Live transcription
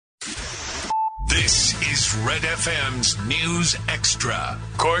This is Red FM's News Extra,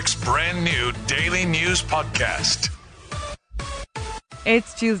 Cork's brand new daily news podcast.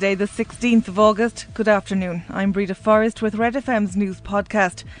 It's Tuesday, the 16th of August. Good afternoon. I'm Breda Forrest with Red FM's News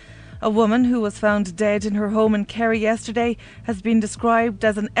Podcast. A woman who was found dead in her home in Kerry yesterday has been described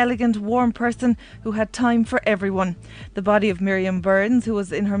as an elegant, warm person who had time for everyone. The body of Miriam Burns, who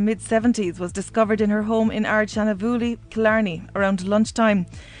was in her mid-70s, was discovered in her home in Ardchanavuli, Killarney, around lunchtime.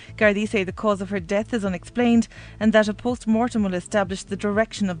 Gardaí say the cause of her death is unexplained and that a post-mortem will establish the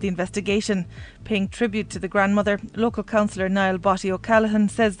direction of the investigation. Paying tribute to the grandmother, local councillor Niall Botti O'Callaghan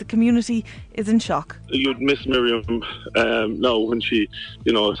says the community is in shock. You'd miss Miriam now when she,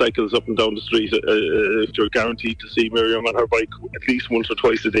 cycles up and down the street. If you're guaranteed to see Miriam on her bike at least once or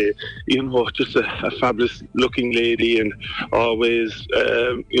twice a day. Just a fabulous looking lady, and always,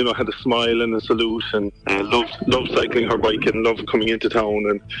 had a smile and a salute, and loved cycling her bike and loved coming into town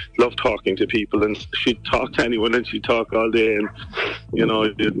and loved talking to people, and she'd talk to anyone and she'd talk all day, and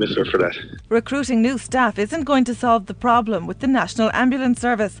you'd miss her for that. Recruiting new staff isn't going to solve the problem with the National Ambulance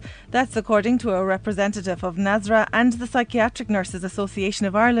Service. That's according to a representative of NASRA and the Psychiatric Nurses Association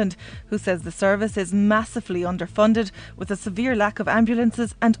of Ireland, who says the service is massively underfunded with a severe lack of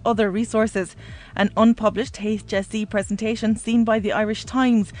ambulances and other resources. An unpublished HSE presentation seen by the Irish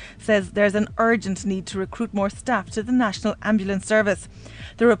Times says there's an urgent need to recruit more staff to the National Ambulance Service.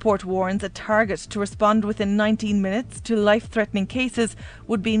 The report warns a target to respond within 19 minutes to life-threatening cases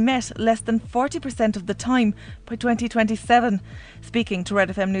would be met less than 40% of the time by 2027. Speaking to Red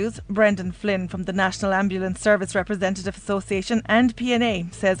FM News, Brendan Flynn from the National Ambulance Service Representative Association and P&A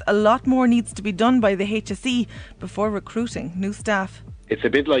says a lot more needs to be done by the HSE before recruiting new staff. It's a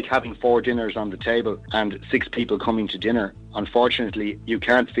bit like having 4 dinners on the table and 6 people coming to dinner. Unfortunately, you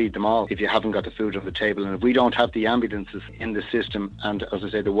can't feed them all if you haven't got the food on the table. And if we don't have the ambulances in the system, and as I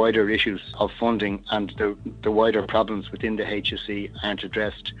say, the wider issues of funding and the wider problems within the HSE aren't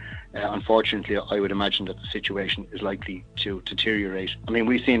addressed, unfortunately, I would imagine that the situation is likely to deteriorate. I mean,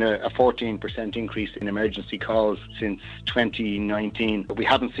 we've seen a 14% increase in emergency calls since 2019, but we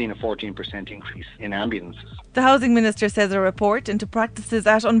haven't seen a 14% increase in ambulances. The Housing Minister says a report into practices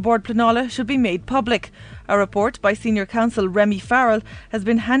at An Bord Pleanála should be made public. A report by Senior Counsel Remy Farrell has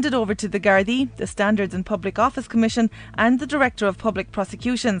been handed over to the Gardaí, the Standards and Public Office Commission and the Director of Public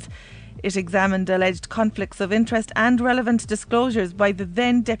Prosecutions. It examined alleged conflicts of interest and relevant disclosures by the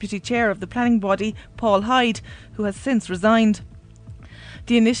then Deputy Chair of the planning body, Paul Hyde, who has since resigned.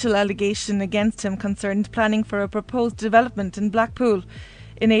 The initial allegation against him concerned planning for a proposed development in Blackpool.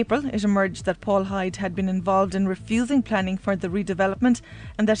 In April, it emerged that Paul Hyde had been involved in refusing planning for the redevelopment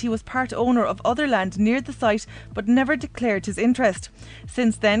and that he was part owner of other land near the site but never declared his interest.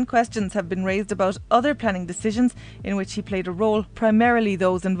 Since then, questions have been raised about other planning decisions in which he played a role, primarily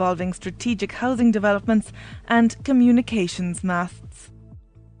those involving strategic housing developments and communications masts.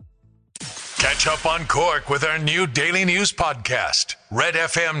 Catch up on Cork with our new daily news podcast, Red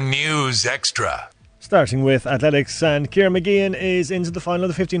FM News Extra. Starting with athletics, and Ciara McGeehan is into the final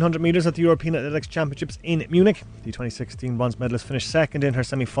of the 1500 metres at the European Athletics Championships in Munich. The 2016 bronze medalist finished second in her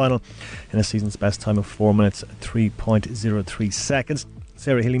semi-final in a season's best time of 4 minutes 3.03 seconds.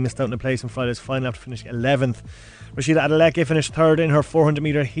 Sarah Healy missed out in a place in Friday's final after finishing 11th. Rashida Adeleke finished third in her 400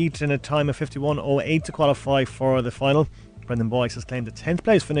 metre heat in a time of 51.08 to qualify for the final. Brendan Boyce has claimed a 10th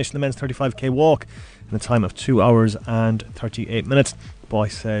place finish in the men's 35k walk in a time of 2 hours and 38 minutes.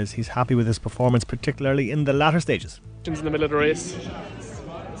 Boyce says he's happy with his performance, particularly in the latter stages. In the middle of the race,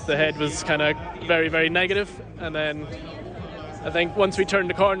 the head was kind of very, very negative, and then I think once we turned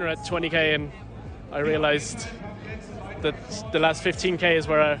the corner at 20k and I realised that the last 15k is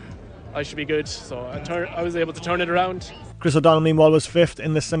where I should be good, so I was able to turn it around. Chris O'Donnell meanwhile was fifth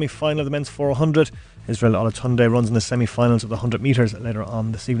in the semi-final of the men's 400. Israel Olatunde runs in the semi-finals of the 100 metres later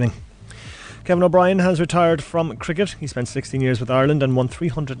on this evening. Kevin O'Brien has retired from cricket. He spent 16 years with Ireland and won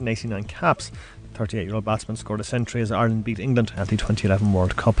 389 caps. The 38-year-old batsman scored a century as Ireland beat England at the 2011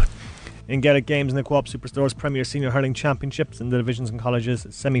 World Cup. In Gaelic games in the Co-op Superstore's Premier Senior Hurling Championships in the Divisions and Colleges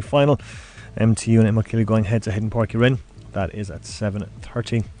semi-final, MTU and Immokalee going head-to-head in Páirc Uí Rinn. That is at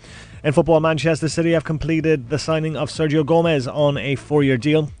 7:30. In football, Manchester City have completed the signing of Sergio Gomez on a 4-year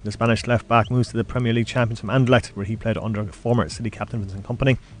deal. The Spanish left-back moves to the Premier League champions from Anderlecht, where he played under former City captain Vincent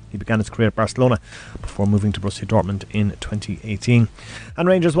Kompany. He began his career at Barcelona before moving to Borussia Dortmund in 2018. And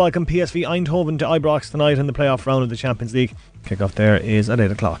Rangers welcome PSV Eindhoven to Ibrox tonight in the playoff round of the Champions League. Kick-off there is at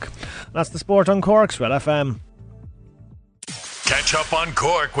 8 o'clock. That's the sport on Cork's Red FM. Catch up on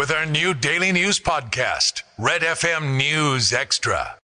Cork with our new daily news podcast, Red FM News Extra.